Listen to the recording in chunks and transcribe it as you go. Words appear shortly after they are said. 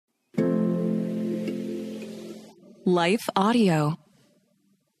Life Audio.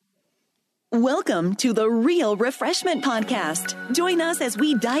 Welcome to the Real Refreshment Podcast. Join us as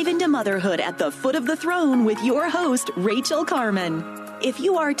we dive into motherhood at the foot of the throne with your host, Rachel Carman. If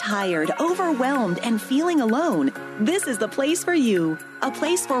you are tired, overwhelmed, and feeling alone, this is the place for you. A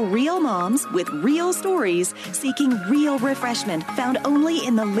place for real moms with real stories seeking real refreshment found only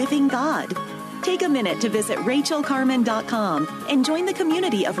in the living God. Take a minute to visit RachelCarman.com and join the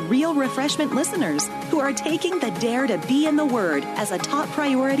community of Real Refreshment listeners who are taking the dare to be in the Word as a top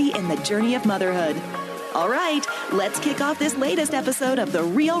priority in the journey of motherhood. All right, let's kick off this latest episode of the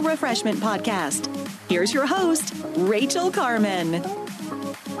Real Refreshment Podcast. Here's your host, Rachel Carman.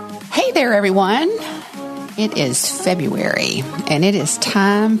 Hey there, everyone. It is February, and it is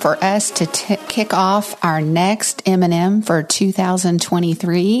time for us to kick off our next M&M for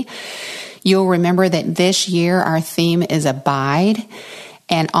 2023. You'll remember that this year our theme is Abide,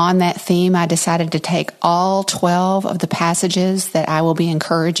 and on that theme I decided to take all 12 of the passages that I will be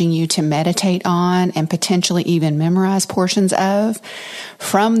encouraging you to meditate on and potentially even memorize portions of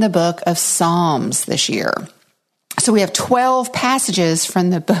from the book of Psalms this year. So we have 12 passages from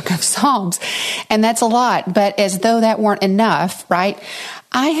the book of Psalms, and that's a lot, but as though that weren't enough, right?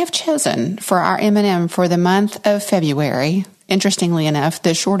 I have chosen for our M&M for the month of February, interestingly enough,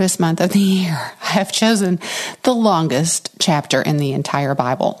 the shortest month of the year, I have chosen the longest chapter in the entire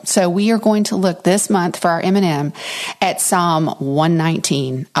Bible. So we are going to look this month for our M&M at Psalm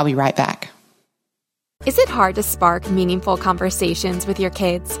 119. I'll be right back. Is it hard to spark meaningful conversations with your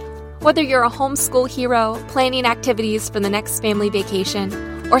kids? Whether you're a homeschool hero, planning activities for the next family vacation,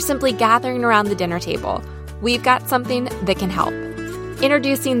 or simply gathering around the dinner table, we've got something that can help.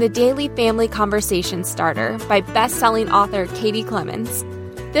 Introducing the Daily Family Conversation Starter by best-selling author Katie Clemens.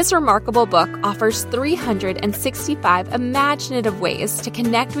 This remarkable book offers 365 imaginative ways to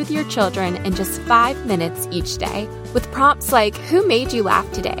connect with your children in just 5 minutes each day, with prompts like, who made you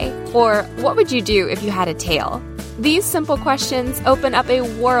laugh today? Or what would you do if you had a tail? These simple questions open up a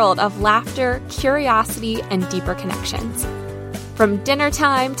world of laughter, curiosity, and deeper connections. From dinner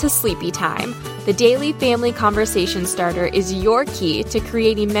time to sleepy time, the Daily Family Conversation Starter is your key to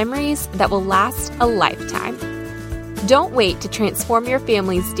creating memories that will last a lifetime. Don't wait to transform your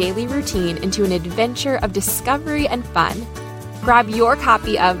family's daily routine into an adventure of discovery and fun. Grab your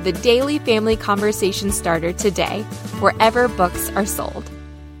copy of the Daily Family Conversation Starter today, wherever books are sold.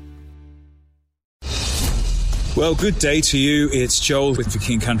 Well, good day to you. It's Joel with The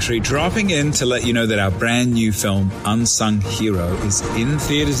King Country, dropping in to let you know that our brand new film, Unsung Hero, is in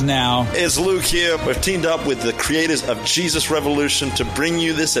theaters now. It's Luke here. We've teamed up with the creators of Jesus Revolution to bring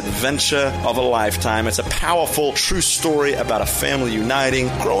you this adventure of a lifetime. It's a powerful, true story about a family uniting,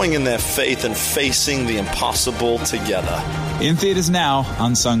 growing in their faith, and facing the impossible together. In theaters now,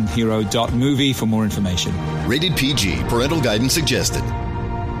 unsunghero.movie for more information. Rated PG. Parental guidance suggested.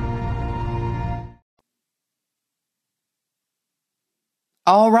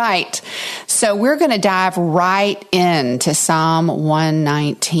 All right, so we're going to dive right into Psalm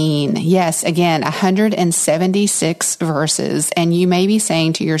 119. Yes, again, 176 verses, and you may be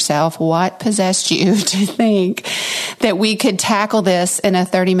saying to yourself, what possessed you to think that we could tackle this in a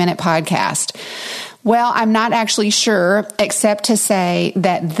 30-minute podcast? Well, I'm not actually sure, except to say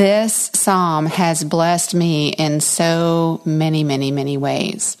that this psalm has blessed me in so many, many, many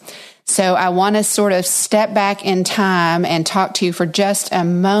ways. So I want to sort of step back in time and talk to you for just a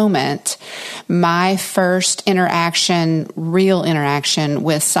moment. My first real interaction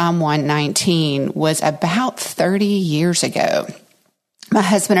with Psalm 119 was about 30 years ago. My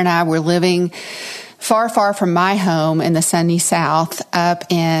husband and I were living far, far from my home in the sunny South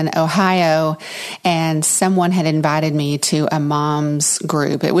up in Ohio, and someone had invited me to a mom's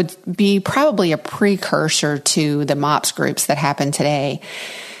group. It would be probably a precursor to the MOPS groups that happen today.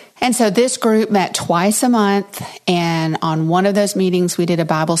 And so this group met twice a month, and on one of those meetings we did a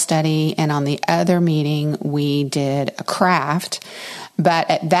Bible study, and on the other meeting we did a craft. But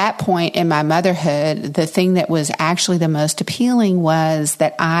at that point in my motherhood, the thing that was actually the most appealing was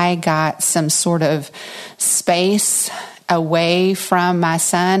that I got some sort of space away from my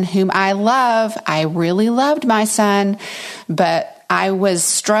son, whom I love. I really loved my son, but I was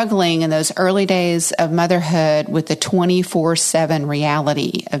struggling in those early days of motherhood with the 24/7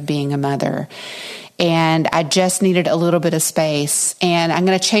 reality of being a mother. And I just needed a little bit of space. And I'm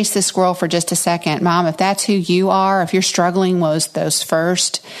going to chase this squirrel for just a second. Mom, if that's who you are, if you're struggling with those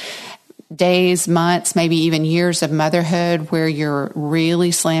first days, months, maybe even years of motherhood where you're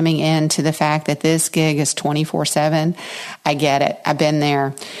really slamming into the fact that this gig is 24/7. I get it. I've been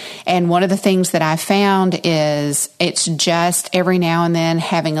there. And one of the things that I found is it's just every now and then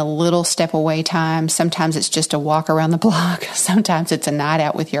having a little step away time. Sometimes it's just a walk around the block. Sometimes it's a night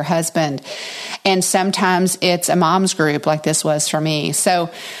out with your husband. And sometimes it's a mom's group like this was for me. So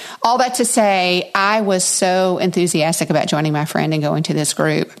all that to say, I was so enthusiastic about joining my friend and going to this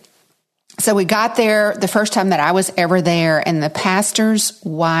group. So we got there the first time that I was ever there, and the pastor's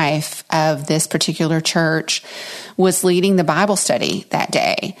wife of this particular church was leading the Bible study that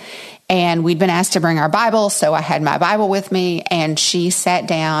day. And we'd been asked to bring our Bible, so I had my Bible with me, and she sat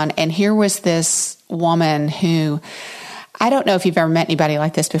down, and here was this woman who, I don't know if you've ever met anybody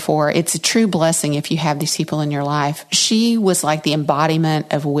like this before. It's a true blessing if you have these people in your life. She was like the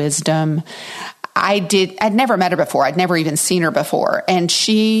embodiment of wisdom. I'd never met her before. I'd never even seen her before. And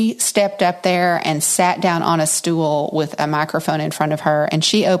she stepped up there and sat down on a stool with a microphone in front of her, and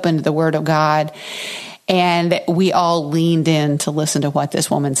she opened the Word of God. And we all leaned in to listen to what this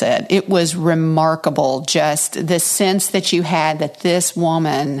woman said. It was remarkable, just the sense that you had that this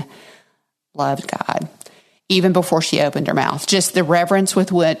woman loved God, even before she opened her mouth. Just the reverence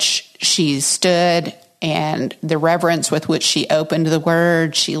with which she stood and the reverence with which she opened the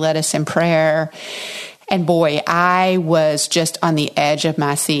Word. She led us in prayer. And boy, I was just on the edge of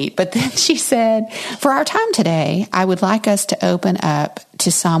my seat. But then she said, for our time today, I would like us to open up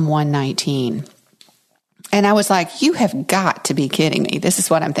to Psalm 119. And I was like, you have got to be kidding me. This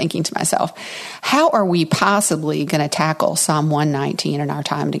is what I'm thinking to myself. How are we possibly going to tackle Psalm 119 in our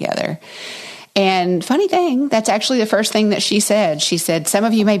time together? And funny thing, that's actually the first thing that she said. She said, some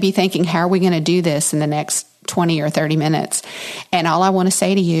of you may be thinking, how are we going to do this in the next 20 or 30 minutes? And all I want to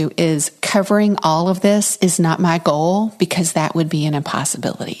say to you is covering all of this is not my goal, because that would be an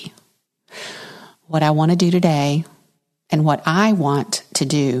impossibility. What I want to do today, and what I want to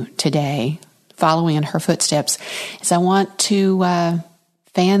do today, following in her footsteps, is I want to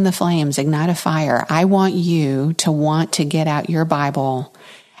fan the flames, ignite a fire. I want you to want to get out your Bible,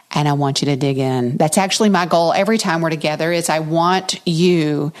 and I want you to dig in. That's actually my goal every time we're together, is I want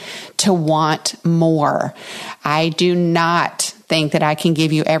you to want more. I do not think that I can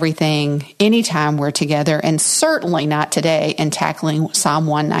give you everything anytime we're together, and certainly not today in tackling Psalm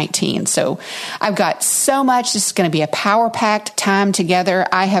 119. So I've got so much. This is going to be a power-packed time together.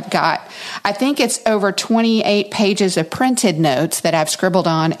 I think it's over 28 pages of printed notes that I've scribbled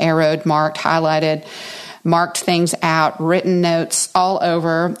on, arrowed, marked, highlighted, marked things out, written notes all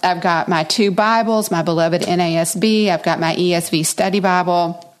over. I've got my 2 Bibles, my beloved NASB. I've got my ESV study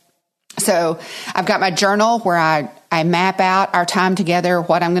Bible. So I've got my journal where I map out our time together,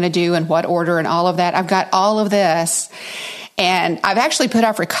 what I'm going to do in what order and all of that. I've got all of this. And I've actually put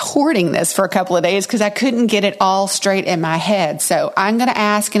off recording this for a couple of days because I couldn't get it all straight in my head. So I'm going to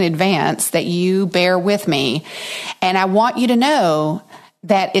ask in advance that you bear with me. And I want you to know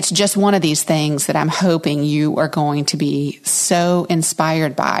that it's just one of these things that I'm hoping you are going to be so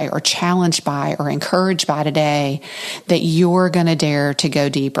inspired by or challenged by or encouraged by today that you're going to dare to go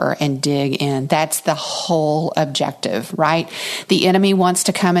deeper and dig in. That's the whole objective, right? The enemy wants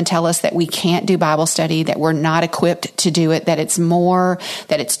to come and tell us that we can't do Bible study, that we're not equipped to do it, that it's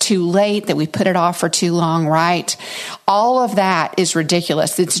too late, that we put it off for too long, right? All of that is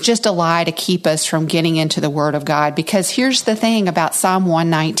ridiculous. It's just a lie to keep us from getting into the Word of God, because here's the thing about Psalm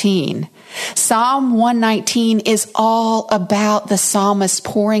 119. Psalm 119 is all about the psalmist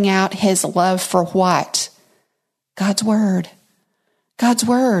pouring out his love for what? God's Word. God's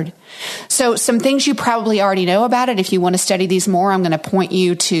Word. So some things you probably already know about it. If you want to study these more, I'm going to point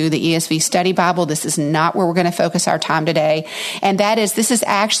you to the ESV Study Bible. This is not where we're going to focus our time today. And that is, this is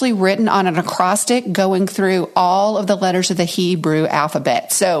actually written on an acrostic going through all of the letters of the Hebrew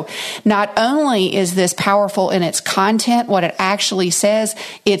alphabet. So not only is this powerful in its content, what it actually says,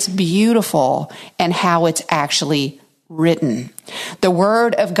 it's beautiful in how it's actually written. The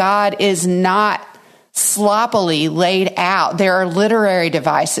Word of God is not sloppily laid out. There are literary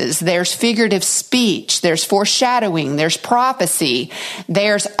devices. There's figurative speech. There's foreshadowing. There's prophecy.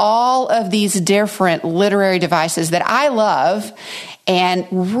 There's all of these different literary devices that I love and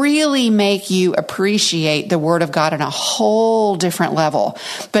really make you appreciate the Word of God on a whole different level.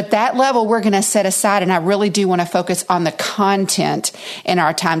 But that level we're going to set aside, and I really do want to focus on the content in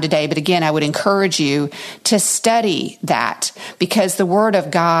our time today. But again, I would encourage you to study that, because the Word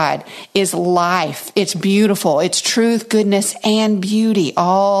of God is life. It's beautiful. It's truth, goodness, and beauty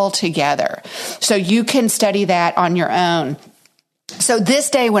all together. So you can study that on your own. So this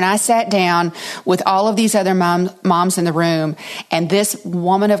day when I sat down with all of these other moms in the room, and this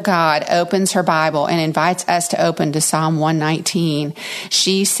woman of God opens her Bible and invites us to open to Psalm 119,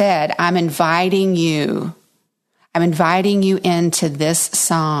 she said, I'm inviting you into this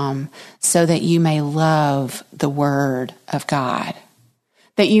psalm so that you may love the Word of God.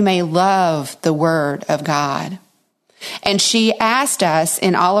 That you may love the Word of God. And she asked us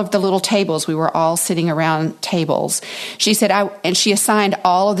in all of the little tables, we were all sitting around tables. She said, and she assigned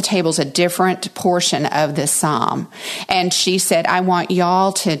all of the tables a different portion of this psalm. And she said, I want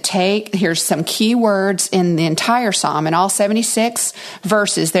y'all to here's some key words in the entire psalm. In all 76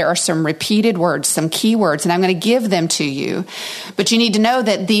 verses, there are some repeated words, some key words, and I'm going to give them to you. But you need to know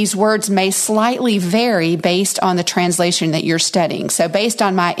that these words may slightly vary based on the translation that you're studying. So based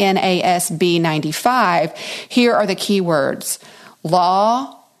on my NASB 95, here are the key words: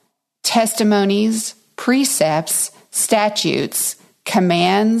 law, testimonies, precepts, statutes,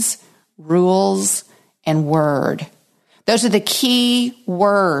 commands, rules, and word. Those are the key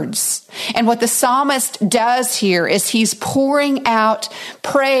words. And what the psalmist does here is he's pouring out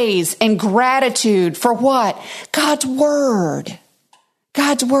praise and gratitude for what? God's word.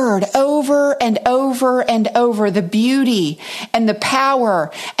 God's word over and over and over. The beauty and the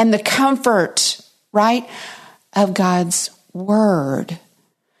power and the comfort, right, of God's word.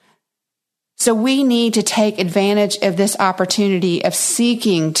 So we need to take advantage of this opportunity of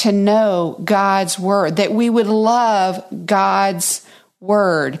seeking to know God's word, that we would love God's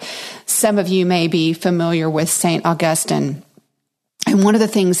word. Some of you may be familiar with St. Augustine. And one of the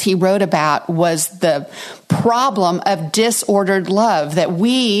things he wrote about was the problem of disordered love, that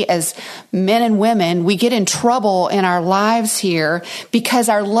we as men and women, we get in trouble in our lives here because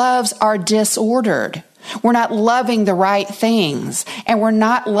our loves are disordered. We're not loving the right things, and we're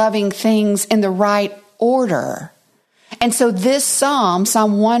not loving things in the right order. And so this Psalm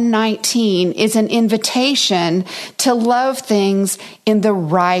 119, is an invitation to love things in the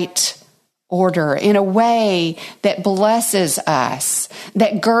right order, in a way that blesses us,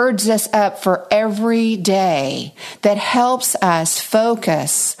 that girds us up for every day, that helps us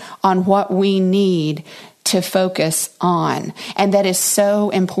focus on what we need to focus on. And that is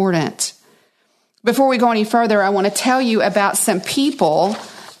so important. Before we go any further, I want to tell you about some people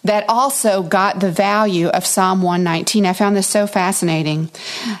that also got the value of Psalm 119. I found this so fascinating.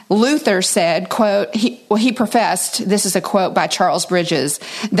 Luther said, quote, he professed, this is a quote by Charles Bridges,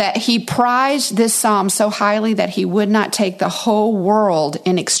 that he prized this psalm so highly that he would not take the whole world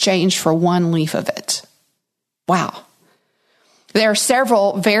in exchange for one leaf of it. Wow. There are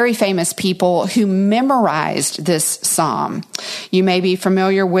several very famous people who memorized this psalm. You may be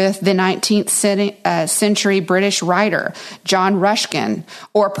familiar with the 19th century British writer, John Ruskin,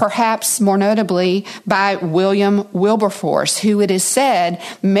 or perhaps more notably by William Wilberforce, who it is said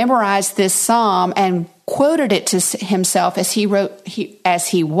memorized this psalm and quoted it to himself as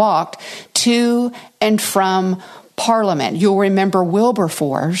he walked to and from Parliament. You'll remember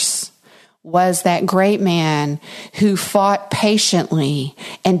Wilberforce was that great man who fought patiently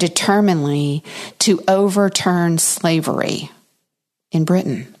and determinedly to overturn slavery in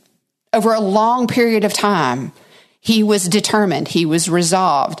Britain. Over a long period of time, he was determined, he was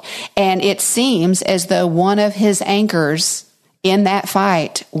resolved, and it seems as though one of his anchors in that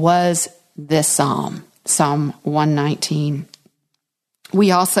fight was this psalm, Psalm 119.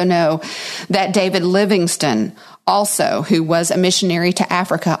 We also know that David Livingstone, also, who was a missionary to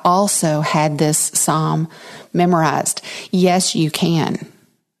Africa, also had this psalm memorized. Yes, you can.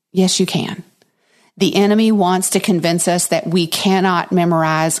 Yes, you can. The enemy wants to convince us that we cannot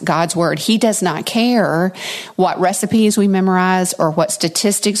memorize God's word. He does not care what recipes we memorize or what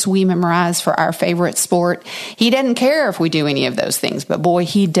statistics we memorize for our favorite sport. He doesn't care if we do any of those things, but boy,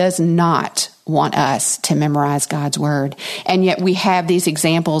 he does not want us to memorize God's word. And yet we have these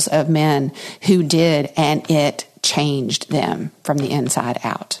examples of men who did, and it changed them from the inside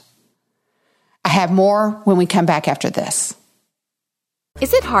out. I have more when we come back after this.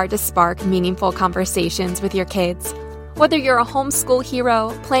 Is it hard to spark meaningful conversations with your kids? Whether you're a homeschool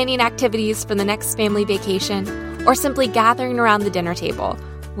hero, planning activities for the next family vacation, or simply gathering around the dinner table,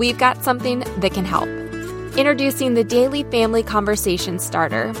 we've got something that can help. Introducing the Daily Family Conversation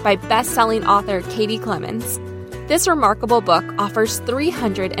Starter by best-selling author Katie Clemens. This remarkable book offers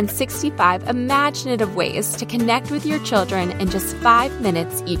 365 imaginative ways to connect with your children in just 5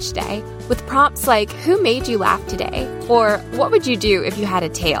 minutes each day, with prompts like, who made you laugh today? Or what would you do if you had a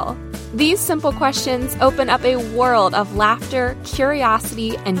tail? These simple questions open up a world of laughter,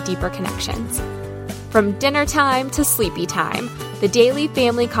 curiosity, and deeper connections. From dinner time to sleepy time, The Daily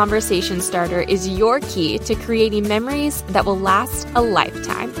Family Conversation Starter is your key to creating memories that will last a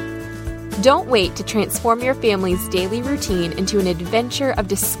lifetime. Don't wait to transform your family's daily routine into an adventure of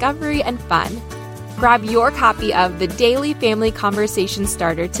discovery and fun. Grab your copy of The Daily Family Conversation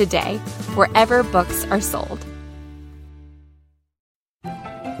Starter today, wherever books are sold.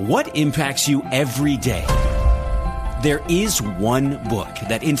 What impacts you every day? There is one book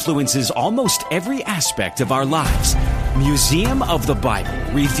that influences almost every aspect of our lives. Museum of the Bible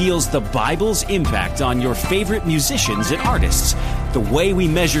reveals the Bible's impact on your favorite musicians and artists, the way we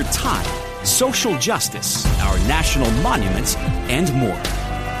measure time, social justice, our national monuments, and more.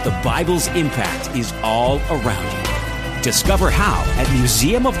 The Bible's impact is all around you. Discover how at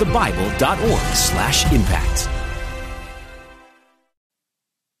museumofthebible.org/impact.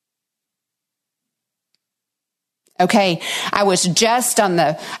 Okay, I was just on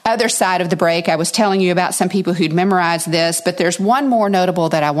the other side of the break. I was telling you about some people who'd memorized this, but there's one more notable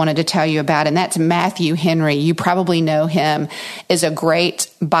that I wanted to tell you about, and that's Matthew Henry. You probably know him as a great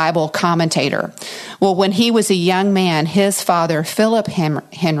Bible commentator. Well, when he was a young man, his father, Philip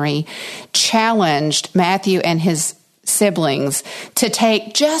Henry, challenged Matthew and his siblings to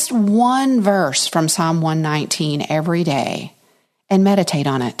take just one verse from Psalm 119 every day and meditate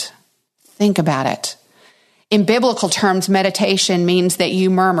on it. Think about it. In biblical terms, meditation means that you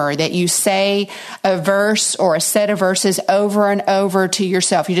murmur, that you say a verse or a set of verses over and over to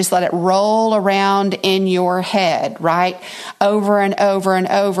yourself. You just let it roll around in your head, right? Over and over and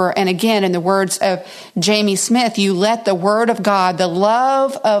over. And again, in the words of Jamie Smith, you let the Word of God, the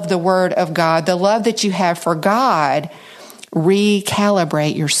love of the Word of God, the love that you have for God,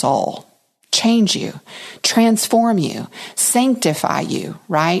 recalibrate your soul, change you, transform you, sanctify you,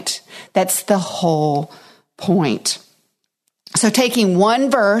 right? That's the whole point. So taking one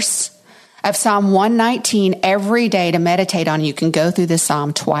verse of Psalm 119 every day to meditate on, you can go through this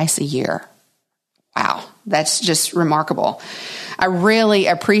psalm twice a year. Wow, that's just remarkable. I really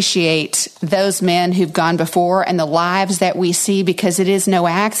appreciate those men who've gone before and the lives that we see, because it is no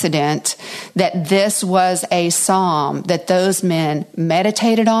accident that this was a psalm that those men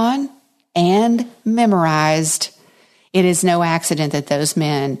meditated on and memorized. It is no accident that those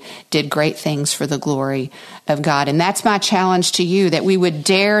men did great things for the glory of God. And that's my challenge to you, that we would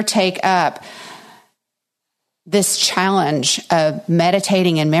dare take up this challenge of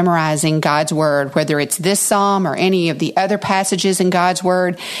meditating and memorizing God's Word, whether it's this psalm or any of the other passages in God's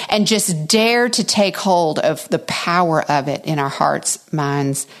Word, and just dare to take hold of the power of it in our hearts,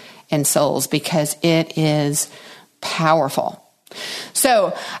 minds, and souls, because it is powerful.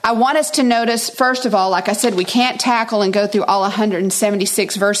 So I want us to notice, first of all, like I said, we can't tackle and go through all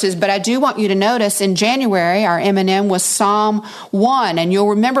 176 verses, but I do want you to notice in January, our M&M was Psalm 1. And you'll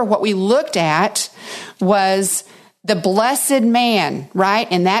remember what we looked at was the blessed man, right?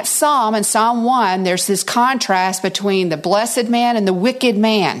 In that psalm, in Psalm 1, there's this contrast between the blessed man and the wicked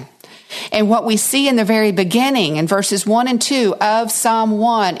man. And what we see in the very beginning, in verses 1 and 2 of Psalm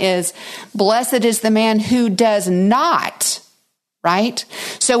 1, is blessed is the man who does not, right?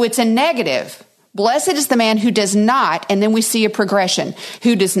 So it's a negative. Blessed is the man who does not, and then we see a progression.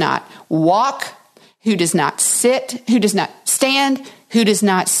 Who does not walk, who does not sit, who does not stand, who does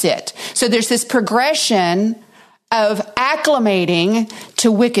not sit. So there's this progression of acclimating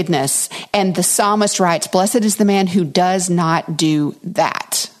to wickedness. And the psalmist writes, blessed is the man who does not do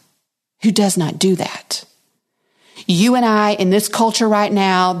that. Who does not do that. You and I, in this culture right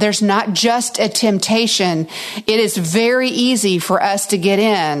now, there's not just a temptation. It is very easy for us to get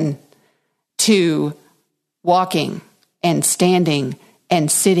in to walking and standing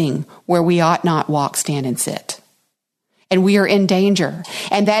and sitting where we ought not walk, stand, and sit. And we are in danger.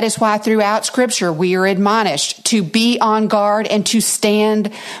 And that is why throughout Scripture, we are admonished to be on guard and to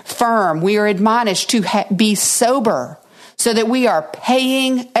stand firm. We are admonished to be sober, so that we are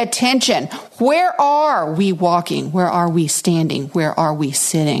paying attention. Where are we walking? Where are we standing? Where are we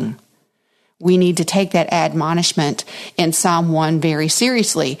sitting? We need to take that admonishment in Psalm 1 very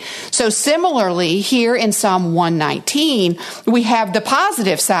seriously. So similarly, here in Psalm 119, we have the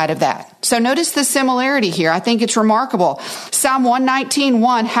positive side of that. So notice the similarity here. I think it's remarkable. Psalm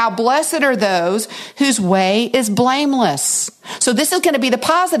 119:1, how blessed are those whose way is blameless. So this is going to be the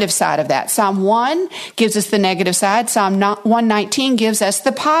positive side of that. Psalm 1 gives us the negative side. Psalm 119 gives us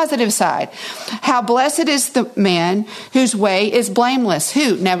the positive side. How blessed is the man whose way is blameless.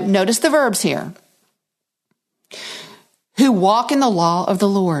 Who? Now notice the verbs here. Who walk in the law of the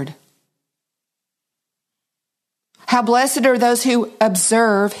Lord. How blessed are those who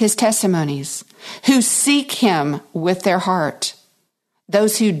observe his testimonies, who seek him with their heart,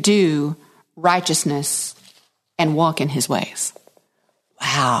 those who do righteousness and walk in his ways.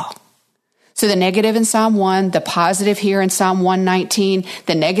 Wow. So the negative in Psalm 1, the positive here in Psalm 119,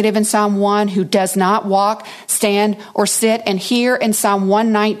 the negative in Psalm 1, who does not walk, stand, or sit. And here in Psalm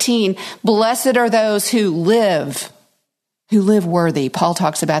 119, blessed are those who live worthy. Paul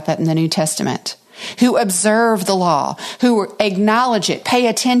talks about that in the New Testament. Who observe the law, who acknowledge it, pay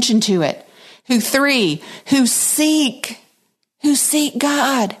attention to it. Who seek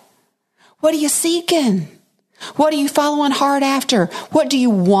God. What are you seeking? What are you following hard after? What do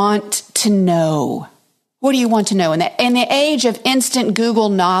you want to know? What do you want to know? In the age of instant Google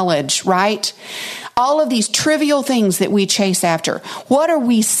knowledge, right? All of these trivial things that we chase after, what are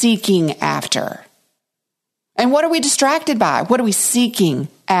we seeking after? And what are we distracted by? What are we seeking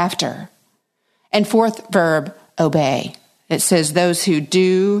after? And fourth verb, obey. It says those who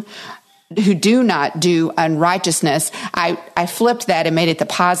do not do unrighteousness. I flipped that and made it the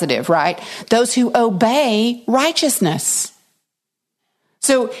positive, right? Those who obey righteousness.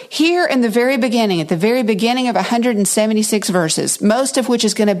 So here in the very beginning, at the very beginning of 176 verses, most of which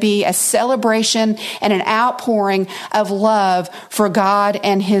is going to be a celebration and an outpouring of love for God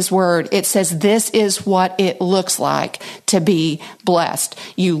and his word, it says this is what it looks like to be blessed.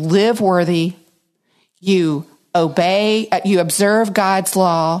 You live worthy, you obey, you observe God's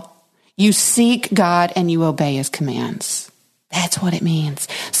law, you seek God, and you obey his commands. That's what it means.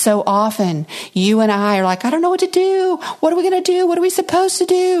 So often, you and I are like, I don't know what to do. What are we going to do? What are we supposed to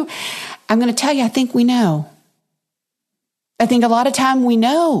do? I'm going to tell you, I think we know. I think a lot of time we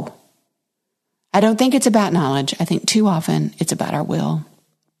know. I don't think it's about knowledge. I think too often it's about our will.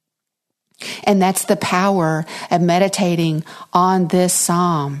 And that's the power of meditating on this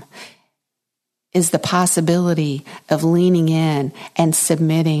psalm, is the possibility of leaning in and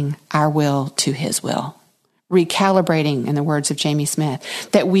submitting our will to his will. Recalibrating, in the words of Jamie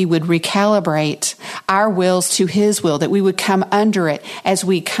Smith, that we would recalibrate our wills to his will, that we would come under it as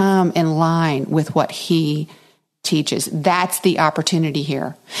we come in line with what he teaches. That's the opportunity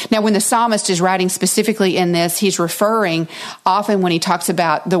here. Now, when the psalmist is writing specifically in this, he's referring often when he talks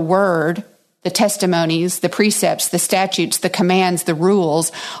about the word, the testimonies, the precepts, the statutes, the commands, the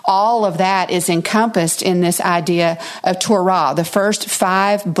rules, all of that is encompassed in this idea of Torah, the first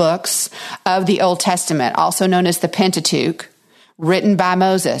 5 books of the Old Testament, also known as the Pentateuch, written by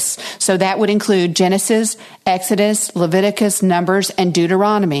Moses. So that would include Genesis, Exodus, Leviticus, Numbers, and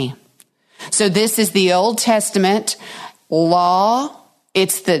Deuteronomy. So this is the Old Testament law.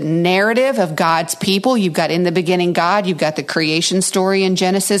 It's the narrative of God's people. You've got in the beginning God. You've got the creation story in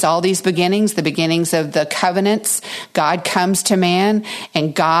Genesis, all these beginnings, the beginnings of the covenants. God comes to man,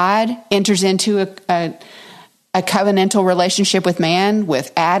 and God enters into a covenantal relationship with man,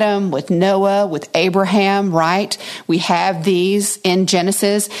 with Adam, with Noah, with Abraham, right? We have these in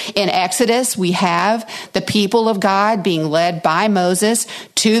Genesis. In Exodus, we have the people of God being led by Moses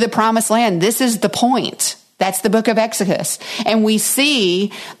to the promised land. This is the point. That's the book of Exodus. And we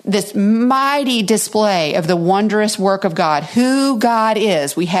see this mighty display of the wondrous work of God, who God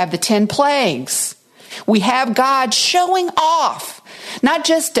is. We have the 10 plagues. We have God showing off, not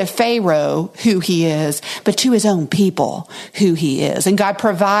just to Pharaoh who he is, but to his own people who he is. And God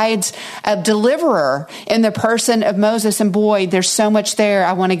provides a deliverer in the person of Moses. And boy, there's so much there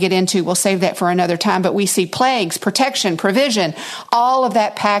I want to get into. We'll save that for another time. But we see plagues, protection, provision, all of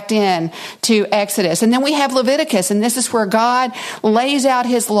that packed in to Exodus. And then we have Leviticus, and this is where God lays out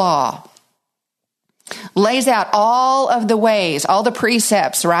his law. Lays out all of the ways, all the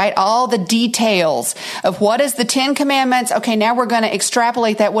precepts, right? All the details of what is the 10 commandments. Okay, now we're going to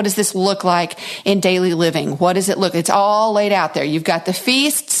extrapolate that. What does this look like in daily living? What does it look? It's all laid out there. You've got the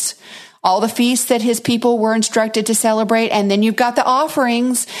feasts, all the feasts that his people were instructed to celebrate. And then you've got the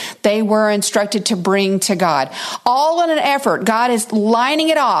offerings they were instructed to bring to God. All in an effort. God is lining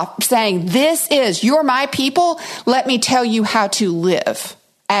it off, saying, you're my people. Let me tell you how to live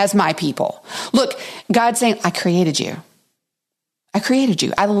as my people. Look, God's saying, I created you. I created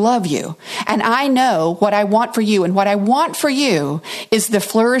you. I love you. And I know what I want for you. And what I want for you is the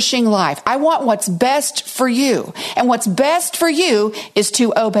flourishing life. I want what's best for you. And what's best for you is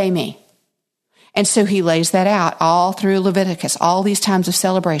to obey me. And so he lays that out all through Leviticus, all these times of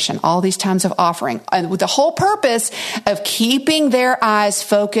celebration, all these times of offering, and with the whole purpose of keeping their eyes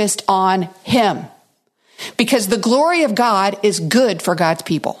focused on him. Because the glory of God is good for God's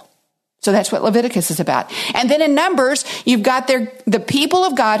people. So that's what Leviticus is about. And then in Numbers, you've got the people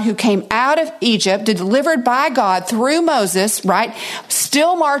of God who came out of Egypt, delivered by God through Moses, right?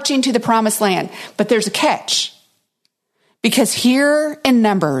 Still marching to the promised land. But there's a catch. Because here in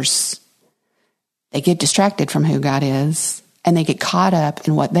Numbers, they get distracted from who God is, and they get caught up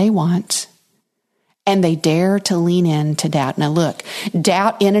in what they want. and they dare to lean in to doubt. Now look,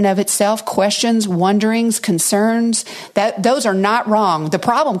 doubt in and of itself, questions, wonderings, concerns, those are not wrong. The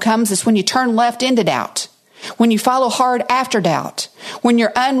problem comes is when you turn left into doubt, when you follow hard after doubt, when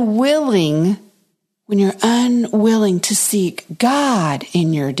you're unwilling to seek God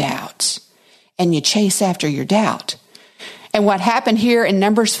in your doubts and you chase after your doubt. And what happened here in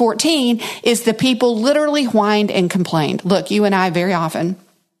Numbers 14 is the people literally whined and complained. Look, you and I very often,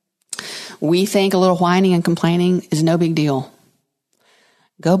 we think a little whining and complaining is no big deal.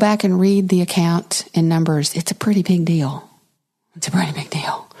 Go back and read the account in Numbers. It's a pretty big deal. It's a pretty big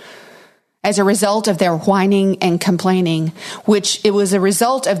deal. As a result of their whining and complaining, which it was a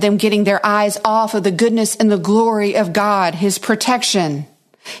result of them getting their eyes off of the goodness and the glory of God, His protection,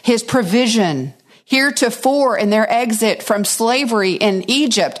 His provision. Heretofore, in their exit from slavery in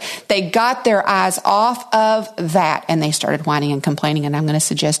Egypt, they got their eyes off of that and they started whining and complaining. And I'm going to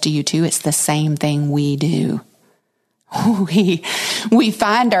suggest to you too, it's the same thing we do. We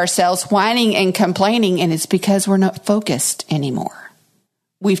find ourselves whining and complaining, and it's because we're not focused anymore.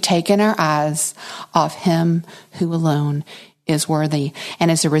 We've taken our eyes off Him who alone is worthy.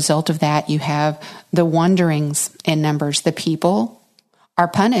 And as a result of that, you have the wanderings in Numbers. The people are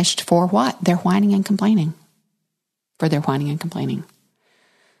punished for what? Their whining and complaining. For their whining and complaining.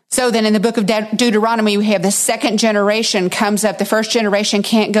 So then in the book of Deuteronomy, we have the second generation comes up. The first generation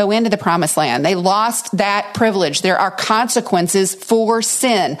can't go into the promised land. They lost that privilege. There are consequences for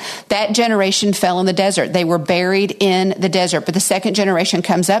sin. That generation fell in the desert. They were buried in the desert. But the second generation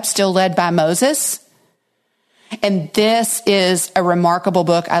comes up, still led by Moses. And this is a remarkable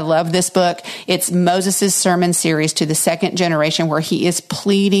book. I love this book. It's Moses' sermon series to the second generation where he is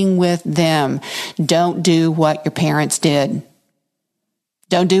pleading with them. Don't do what your parents did.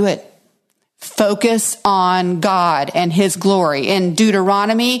 Don't do it. Focus on God and His glory. In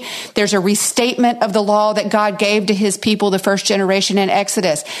Deuteronomy, there's a restatement of the law that God gave to His people, the first generation in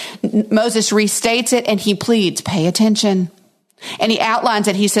Exodus. Moses restates it and he pleads, pay attention. And he outlines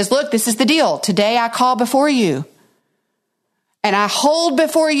it. He says, look, this is the deal. Today I call before you. And I hold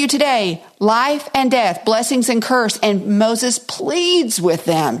before you today life and death, blessings and curse. And Moses pleads with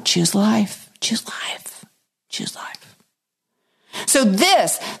them. Choose life, choose life, choose life. So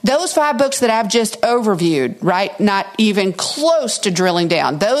those 5 books that I've just overviewed, right? Not even close to drilling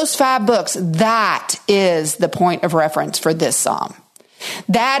down. Those 5 books, that is the point of reference for this psalm.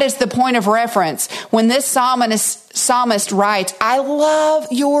 That is the point of reference when this psalmist writes, I love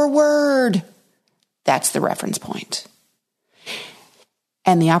your word. That's the reference point.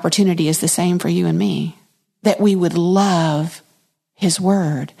 And the opportunity is the same for you and me, that we would love His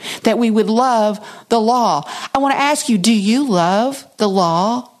word, that we would love the law. I want to ask you, do you love the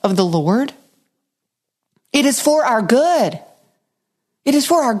law of the Lord? It is for our good. It is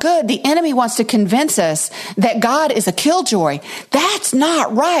for our good. The enemy wants to convince us that God is a killjoy. That's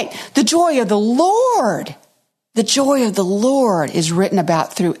not right. The joy of the Lord is written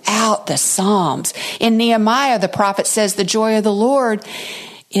about throughout the Psalms. In Nehemiah, the prophet says the joy of the Lord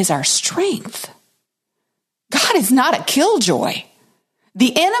is our strength. God is not a killjoy.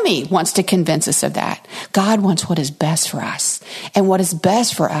 The enemy wants to convince us of that. God wants what is best for us. And what is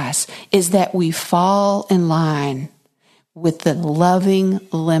best for us is that we fall in line with the loving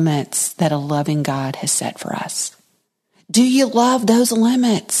limits that a loving God has set for us. Do you love those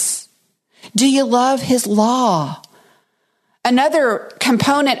limits? Do you love His law? Another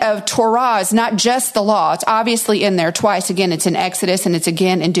component of Torah is not just the law. It's obviously in there twice. Again, it's in Exodus and it's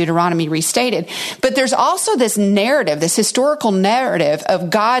again in Deuteronomy restated. But there's also this narrative, this historical narrative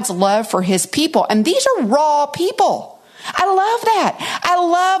of God's love for His people. And these are raw people. I love that. I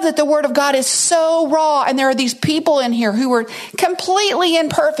love that the Word of God is so raw. And there are these people in here who are completely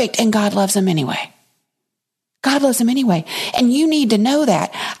imperfect and God loves them anyway. God loves them anyway. And you need to know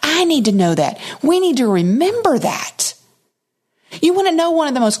that. I need to know that. We need to remember that. You want to know one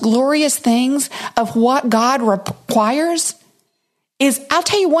of the most glorious things of what God requires is, I'll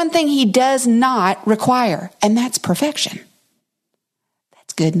tell you one thing He does not require, and that's perfection.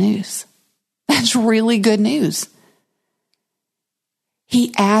 That's good news. That's really good news.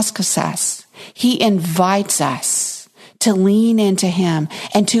 He asks us, He invites us to lean into Him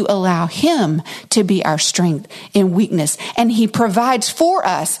and to allow Him to be our strength in weakness. And He provides for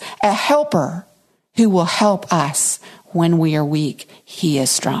us a helper who will help us when we are weak. He is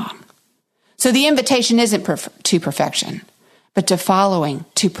strong. So the invitation isn't to perfection, but to following,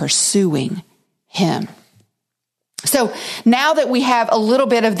 to pursuing Him. So now that we have a little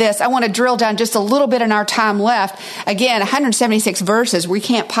bit of this, I want to drill down just a little bit in our time left. Again, 176 verses. We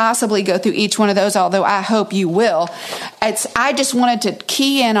can't possibly go through each one of those, although I hope you will. I just wanted to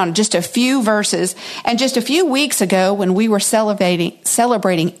key in on just a few verses. And just a few weeks ago, when we were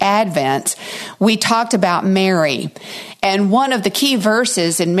celebrating Advent, we talked about Mary. And one of the key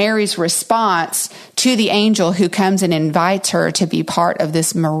verses in Mary's response to the angel who comes and invites her to be part of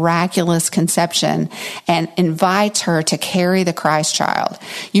this miraculous conception and invites her to carry the Christ child.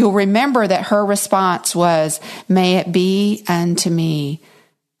 You'll remember that her response was, "May it be unto me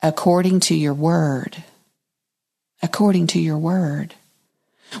according to your word." According to your word.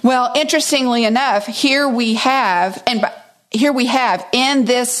 Well, interestingly enough, here we have in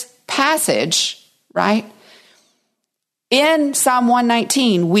this passage, right? In Psalm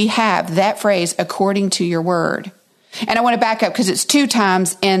 119, we have that phrase, according to your word. And I want to back up because it's 2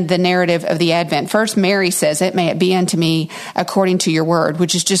 times in the narrative of the Advent. First, Mary says it, "May it be unto me according to your word,"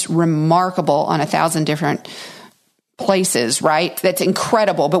 which is just remarkable on 1,000 different places, right? That's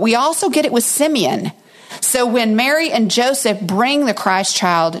incredible. But we also get it with Simeon. So when Mary and Joseph bring the Christ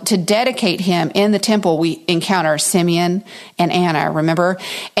child to dedicate him in the temple, we encounter Simeon and Anna, remember?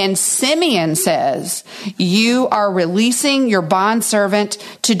 And Simeon says, "You are releasing your bondservant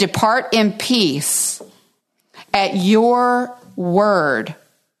to depart in peace at your word,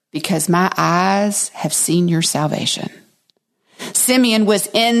 because my eyes have seen your salvation." Simeon was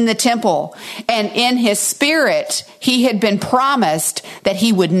in the temple, and in his spirit, he had been promised that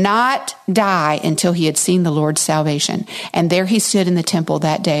he would not die until he had seen the Lord's salvation. And there he stood in the temple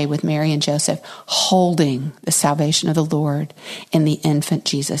that day with Mary and Joseph, holding the salvation of the Lord in the infant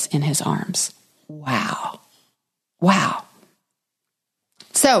Jesus in his arms. Wow. Wow.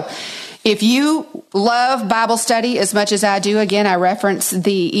 So, if you love Bible study as much as I do, again, I reference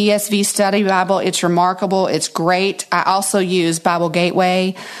the ESV Study Bible. It's remarkable. It's great. I also use Bible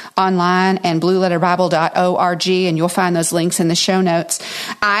Gateway online and blueletterbible.org, and you'll find those links in the show notes.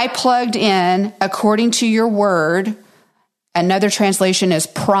 I plugged in according to your word. Another translation is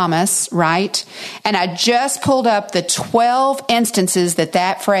promise, right? And I just pulled up the 12 instances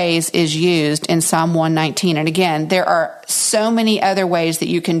that phrase is used in Psalm 119. And again, there are so many other ways that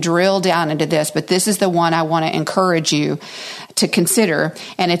you can drill down into this, but this is the one I want to encourage you to consider.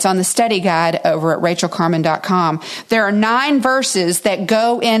 And it's on the study guide over at rachelcarman.com. There are 9 verses that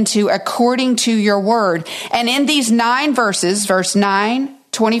go into according to your word. And in these 9 verses, verse 9,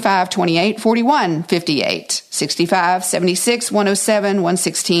 25, 28, 41, 58, 65, 76, 107,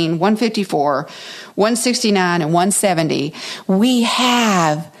 116, 154, 169, and 170, we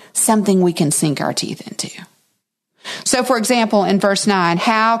have something we can sink our teeth into. So, for example, in verse 9,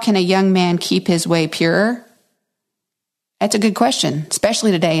 how can a young man keep his way pure? That's a good question,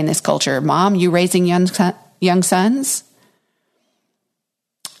 especially today in this culture. Mom, you raising young sons?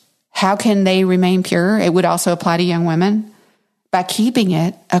 How can they remain pure? It would also apply to young women. By keeping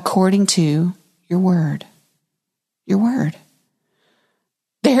it according to your word. Your word.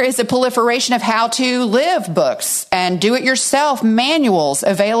 There is a proliferation of how to live books and do-it-yourself manuals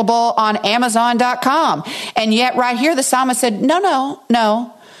available on Amazon.com. And yet right here, the psalmist said,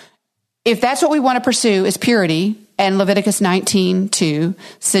 no. If that's what we want to pursue is purity, and Leviticus 19:2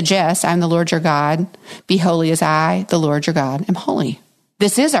 suggests, I'm the Lord your God, be holy as I, the Lord your God, am holy.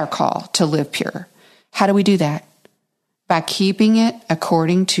 This is our call to live pure. How do we do that? By keeping it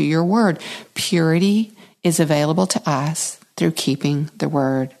according to your word. Purity is available to us through keeping the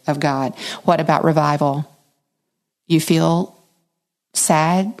word of God. What about revival? You feel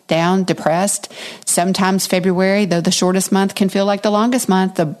sad, down, depressed. Sometimes February, though the shortest month, can feel like the longest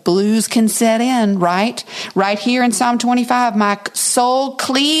month. The blues can set in, right? Right here in Psalm 25, my soul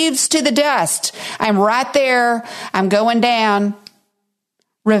cleaves to the dust. I'm right there. I'm going down.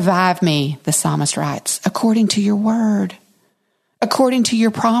 Revive me, the psalmist writes, according to your word, according to your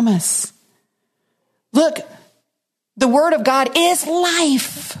promise. Look, the word of God is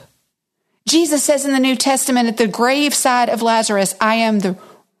life. Jesus says in the New Testament at the graveside of Lazarus, I am the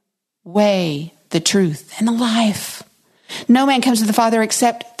way, the truth, and the life. No man comes to the Father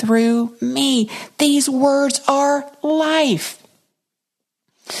except through me. These words are life.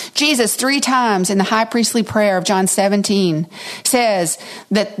 Jesus 3 times in the high priestly prayer of John 17 says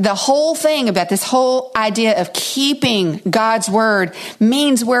that the whole thing about this whole idea of keeping God's word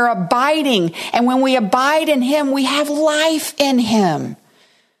means we're abiding. And when we abide in him, we have life in him.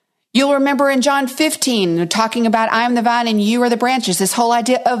 You'll remember in John 15, talking about I am the vine and you are the branches, this whole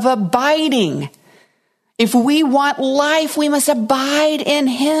idea of abiding. If we want life, we must abide in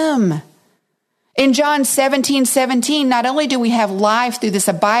him. In John 17:17, not only do we have life through this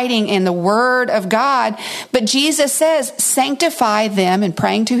abiding in the Word of God, but Jesus says, sanctify them, and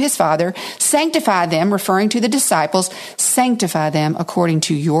praying to his Father, sanctify them, referring to the disciples, sanctify them according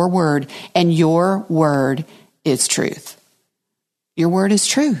to your word, and your word is truth. Your word is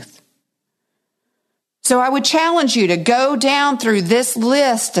truth. So I would challenge you to go down through this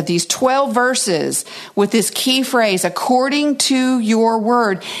list of these 12 verses with this key phrase, according to your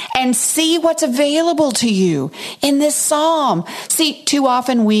word, and see what's available to you in this psalm. See, too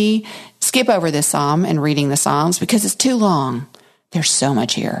often we skip over this psalm and reading the Psalms because it's too long. There's so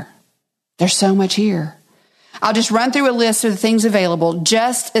much here. There's so much here. I'll just run through a list of the things available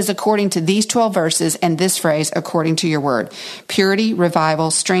just as according to these 12 verses and this phrase, according to your word. Purity, revival,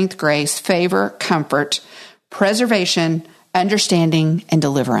 strength, grace, favor, comfort, preservation, understanding, and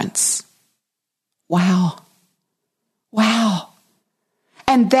deliverance. Wow. Wow.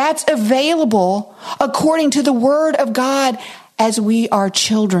 And that's available according to the word of God as we are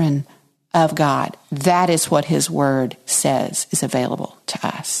children of God. That is what his word says is available to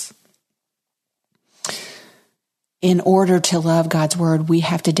us. In order to love God's word, we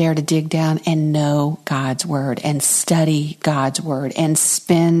have to dare to dig down and know God's word and study God's word and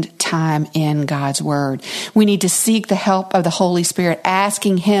spend time in God's word. We need to seek the help of the Holy Spirit,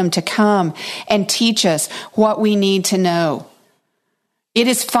 asking him to come and teach us what we need to know. It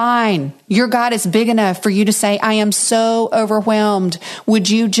is fine. Your God is big enough for you to say, I am so overwhelmed.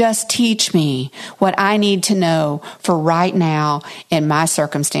 Would you just teach me what I need to know for right now in my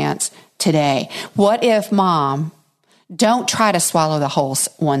circumstance today? What if, Mom, don't try to swallow the whole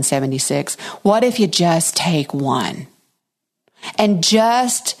 176. What if you just take one and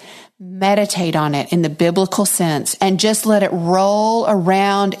just meditate on it in the biblical sense and just let it roll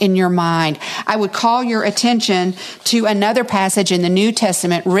around in your mind? I would call your attention to another passage in the New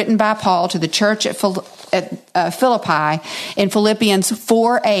Testament written by Paul to the church at Philippi in Philippians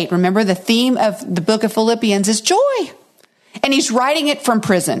 4:8. Remember, the theme of the book of Philippians is joy. And he's writing it from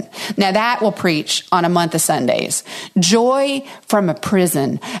prison. Now that will preach on a month of Sundays. Joy from a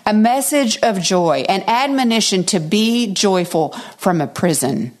prison, a message of joy, an admonition to be joyful from a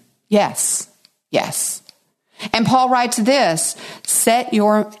prison. Yes, yes. And Paul writes this,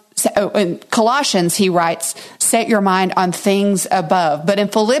 in Colossians, he writes, set your mind on things above. But in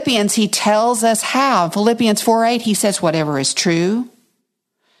Philippians, he tells us how. In Philippians 4:8, he says, whatever is true,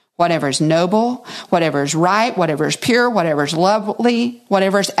 whatever is noble, whatever is right, whatever is pure, whatever is lovely,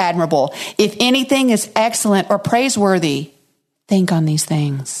 whatever is admirable. If anything is excellent or praiseworthy, think on these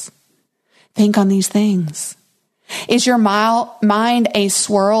things. Think on these things. Is your mind a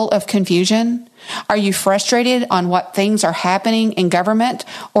swirl of confusion? Are you frustrated on what things are happening in government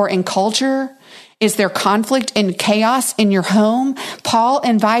or in culture? Is there conflict and chaos in your home? Paul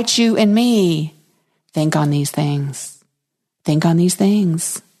invites you and me. Think on these things. Think on these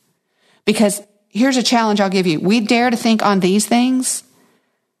things. Because here's a challenge I'll give you. We dare to think on these things,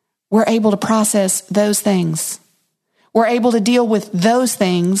 we're able to process those things. We're able to deal with those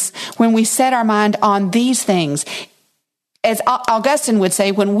things when we set our mind on these things. As Augustine would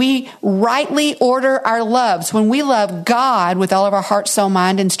say, when we rightly order our loves, when we love God with all of our heart, soul,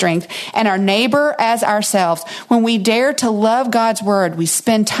 mind, and strength, and our neighbor as ourselves, when we dare to love God's word, we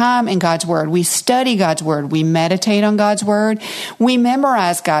spend time in God's word, we study God's word, we meditate on God's word, we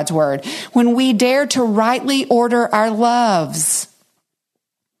memorize God's word. When we dare to rightly order our loves,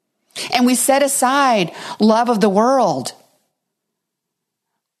 and we set aside love of the world,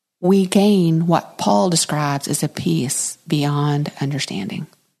 we gain what Paul describes as a peace beyond understanding.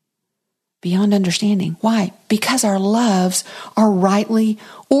 Beyond understanding. Why? Because our loves are rightly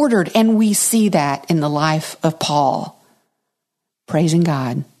ordered, and we see that in the life of Paul, praising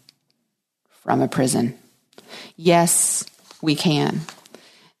God from a prison. Yes, we can.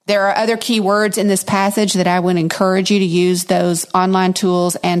 There are other key words in this passage that I would encourage you to use those online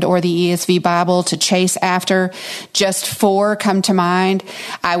tools and or the ESV Bible to chase after. Just 4 come to mind.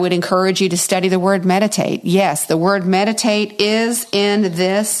 I would encourage you to study the word meditate. Yes, the word meditate is in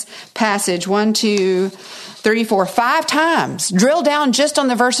this passage. 1, 2, 3, 4, 5 times. Drill down just on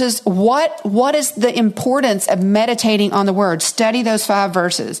the verses. What is the importance of meditating on the word? Study those 5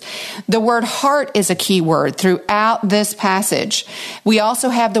 verses. The word heart is a key word throughout this passage. We also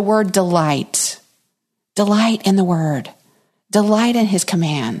have the word delight. Delight in the word. Delight in his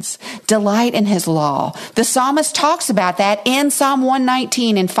commands. Delight in his law. The psalmist talks about that in Psalm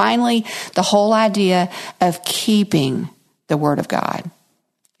 119. And finally, the whole idea of keeping the word of God.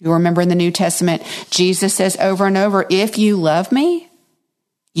 You remember in the New Testament, Jesus says over and over, if you love me,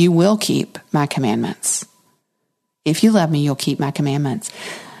 you will keep my commandments. If you love me, you'll keep my commandments.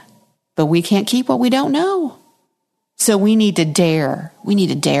 but we can't keep what we don't know. So we need to dare. We need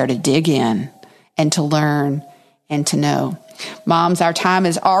to dare to dig in and to learn and to know. Moms, our time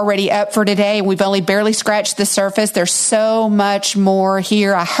is already up for today. We've only barely scratched the surface. There's so much more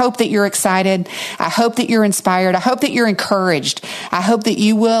here. I hope that you're excited. I hope that you're inspired. I hope that you're encouraged. I hope that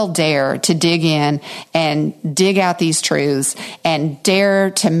you will dare to dig in and dig out these truths and dare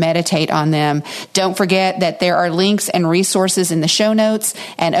to meditate on them. Don't forget that there are links and resources in the show notes,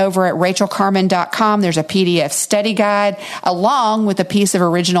 and over at rachelcarman.com, there's a PDF study guide along with a piece of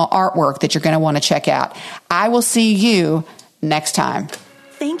original artwork that you're going to want to check out. I will see you next time.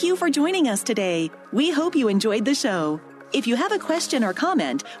 Thank you for joining us today. We hope you enjoyed the show. If you have a question or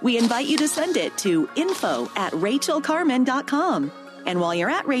comment, we invite you to send it to info@rachelcarman.com. And while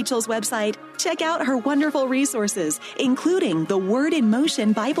you're at Rachel's website, check out her wonderful resources, including the Word in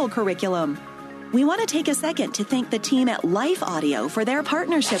Motion Bible curriculum. We want to take a second to thank the team at Life Audio for their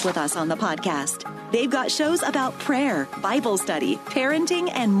partnership with us on the podcast. They've got shows about prayer, Bible study, parenting,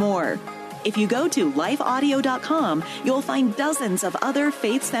 and more. If you go to lifeaudio.com, you'll find dozens of other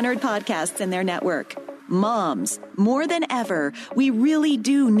faith-centered podcasts in their network. Moms, more than ever, we really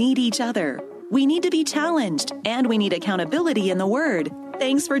do need each other. We need to be challenged, and we need accountability in the Word.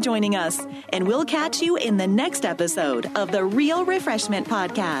 Thanks for joining us, and we'll catch you in the next episode of the Real Refreshment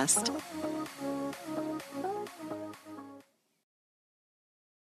Podcast.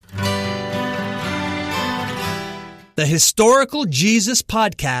 The Historical Jesus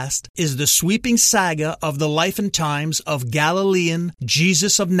Podcast is the sweeping saga of the life and times of Galilean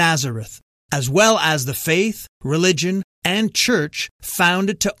Jesus of Nazareth, as well as the faith, religion, and church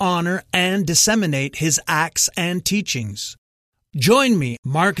founded to honor and disseminate his acts and teachings. Join me,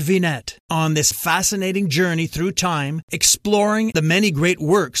 Mark Vinette, on this fascinating journey through time, exploring the many great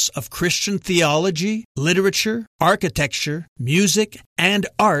works of Christian theology, literature, architecture, music, and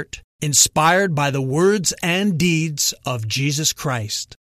art inspired by the words and deeds of Jesus Christ.